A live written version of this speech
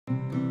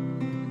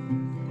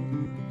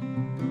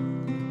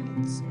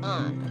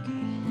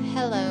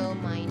Hello,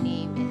 my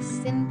name is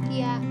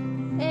Cinthya,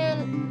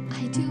 and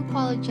I do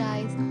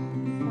apologize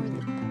for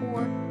the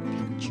poor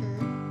picture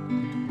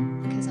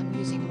because I'm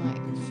using my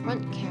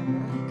front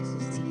camera because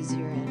it's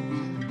easier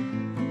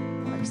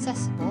and more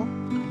accessible.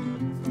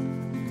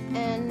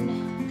 And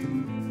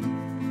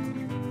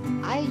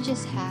I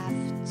just have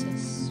to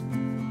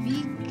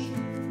speak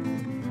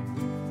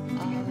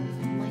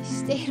my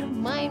state of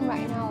mind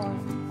right now,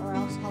 or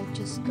else I'll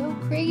just go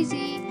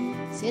crazy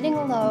sitting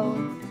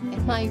alone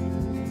in my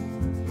room.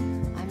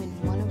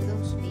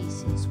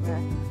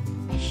 Where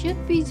I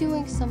should be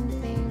doing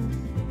something,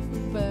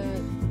 but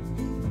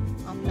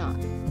I'm not.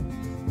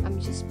 I'm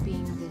just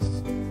being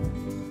this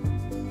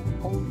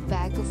old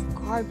bag of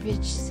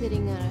garbage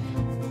sitting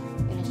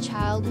in a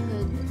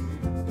childhood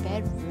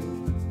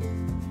bedroom.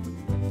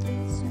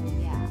 So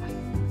yeah,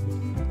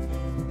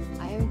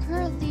 I am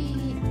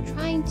currently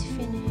trying to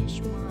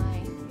finish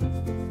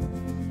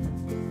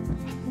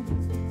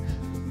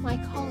my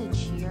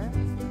college year.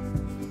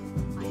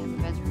 I am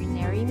a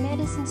veterinary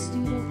medicine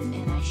student,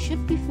 and I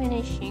should be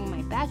finishing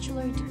my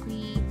bachelor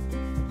degree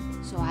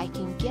so I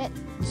can get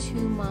to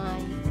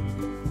my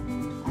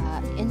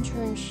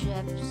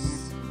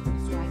internships,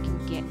 so I can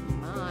get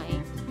my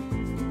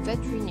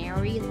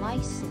veterinary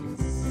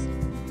license.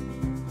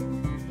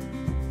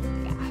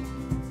 Yeah.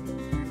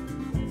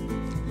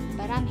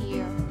 But I'm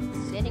here,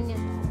 sitting as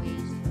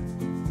always,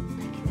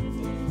 like a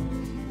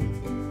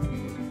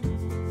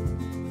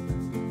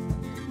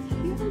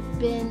Have you ever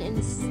been in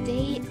a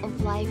state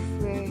of life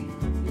where you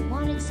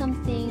wanted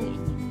something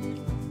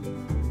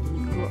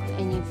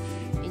and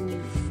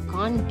you've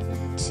gone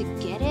to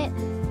get it,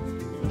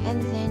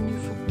 and then you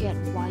forget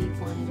why you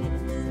wanted it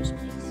in the first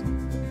place?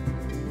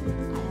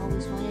 I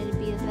always wanted to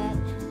be a vet.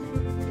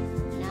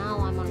 Now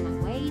I'm on my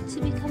way to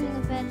becoming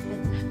a vet, but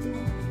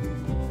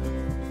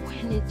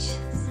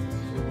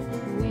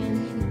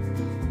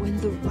when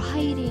the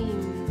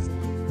writings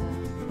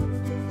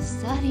and the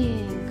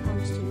studying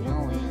comes to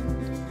no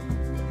end,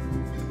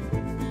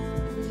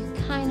 you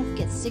kind of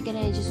get sick of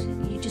it,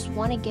 and you just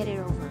want to get it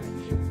over with.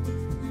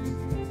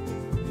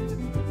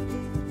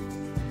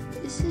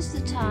 This is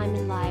the time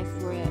in life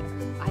where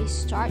I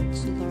start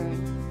to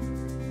learn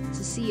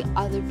to see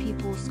other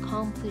people's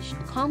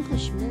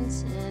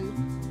accomplishments and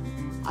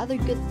other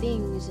good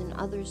things in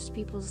other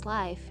people's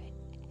life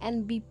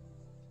and be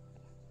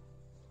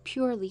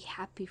purely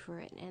happy for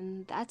it.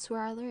 And that's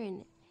where I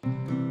learn.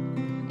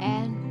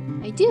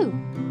 And I do.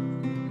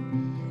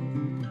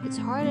 It's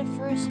hard at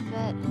first,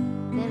 but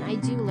then I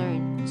do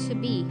learn to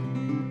be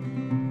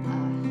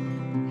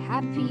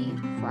happy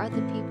for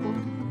other people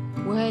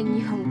when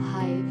your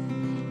life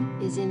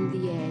is in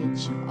the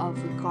edge of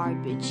a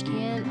garbage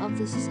can of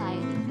the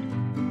society.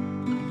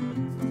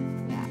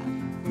 Yeah.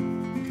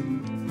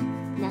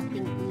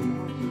 Nothing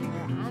emo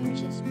here. I'm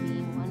just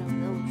being one of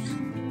those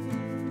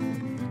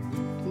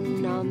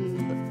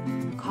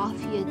numb,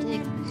 coffee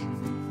addict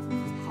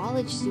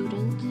college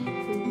student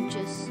who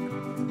just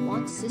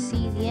wants to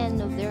see the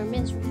end of their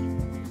misery.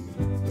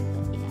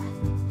 But yeah,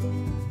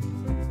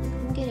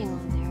 I'm getting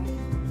on there.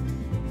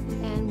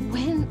 And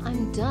when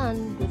I'm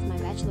done with my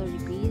bachelor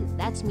degree,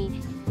 that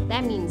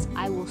means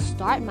I will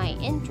start my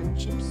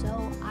internship. So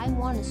I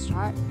want to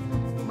start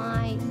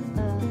my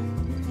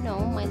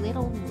my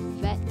little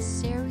vet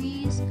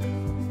series,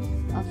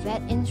 a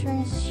vet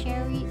intern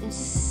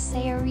series.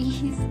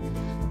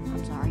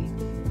 I'm sorry.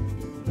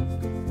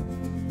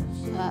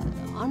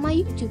 On my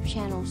YouTube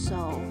channel.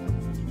 So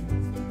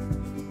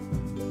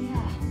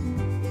yeah,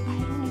 I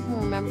don't even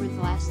remember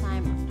the last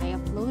time I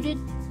uploaded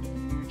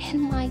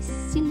in my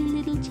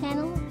silly little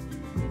channel,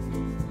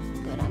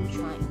 but I'm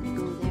trying to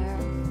go there.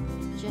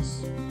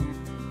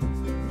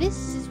 This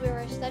is where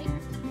I study.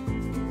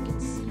 You can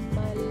see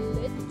my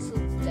little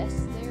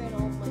desk there and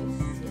all my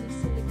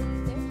silly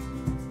book there.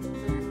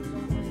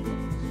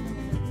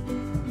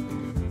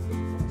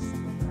 Those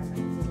are my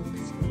little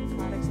silly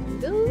products,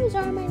 and those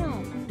are my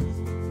novels.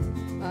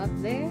 Up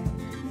there,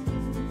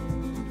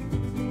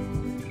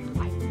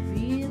 I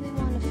really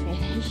want to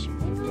finish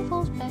my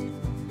novels, but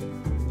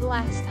the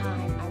last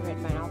time I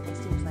read my novel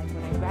seems like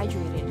when I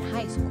graduated in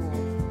high school.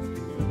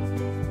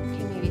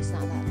 Okay, maybe it's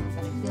not that long,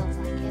 but it feels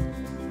like it.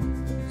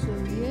 So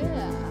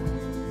yeah.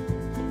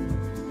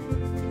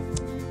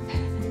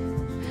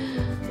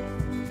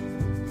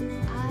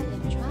 I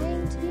am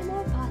trying to be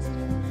more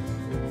positive,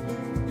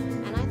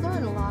 and I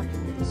learn a lot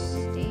in this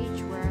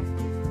stage where,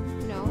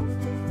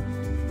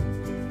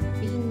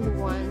 being the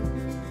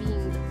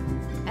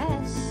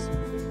best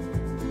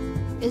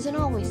isn't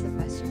always the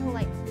best.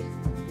 Like,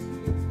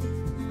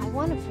 I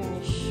want to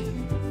finish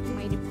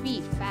my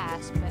degree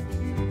fast, but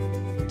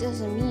it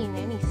doesn't mean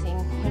anything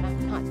when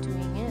I'm not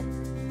doing it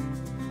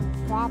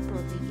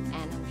properly,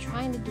 and I'm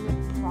trying to do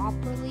it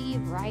properly,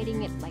 writing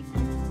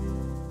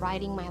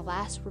my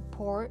last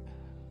report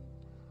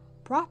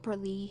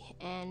properly,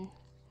 and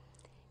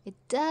it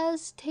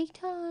does take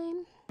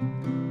time.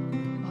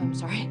 Oh, I'm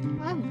sorry.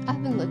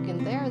 I've been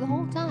looking there the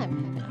whole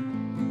time, haven't I?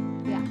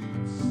 Yeah.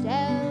 So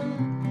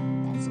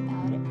that's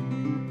about it.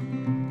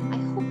 I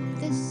hope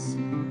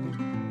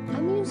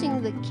I'm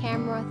using the the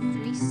camera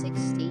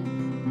 360,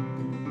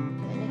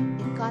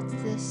 and it got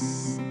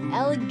this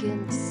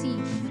elegant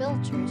C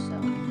filter, so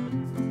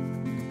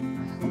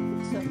I hope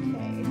it's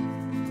okay.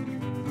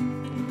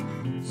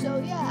 So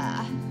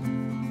yeah,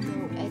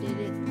 no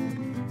edited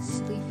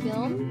sleep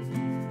film.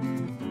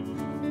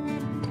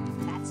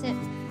 That's it.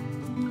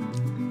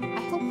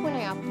 I hope when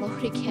I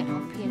upload again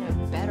I'll be in a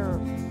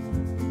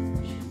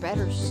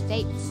better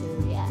state, so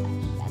yeah,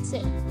 that's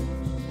it.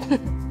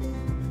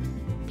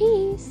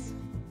 Peace.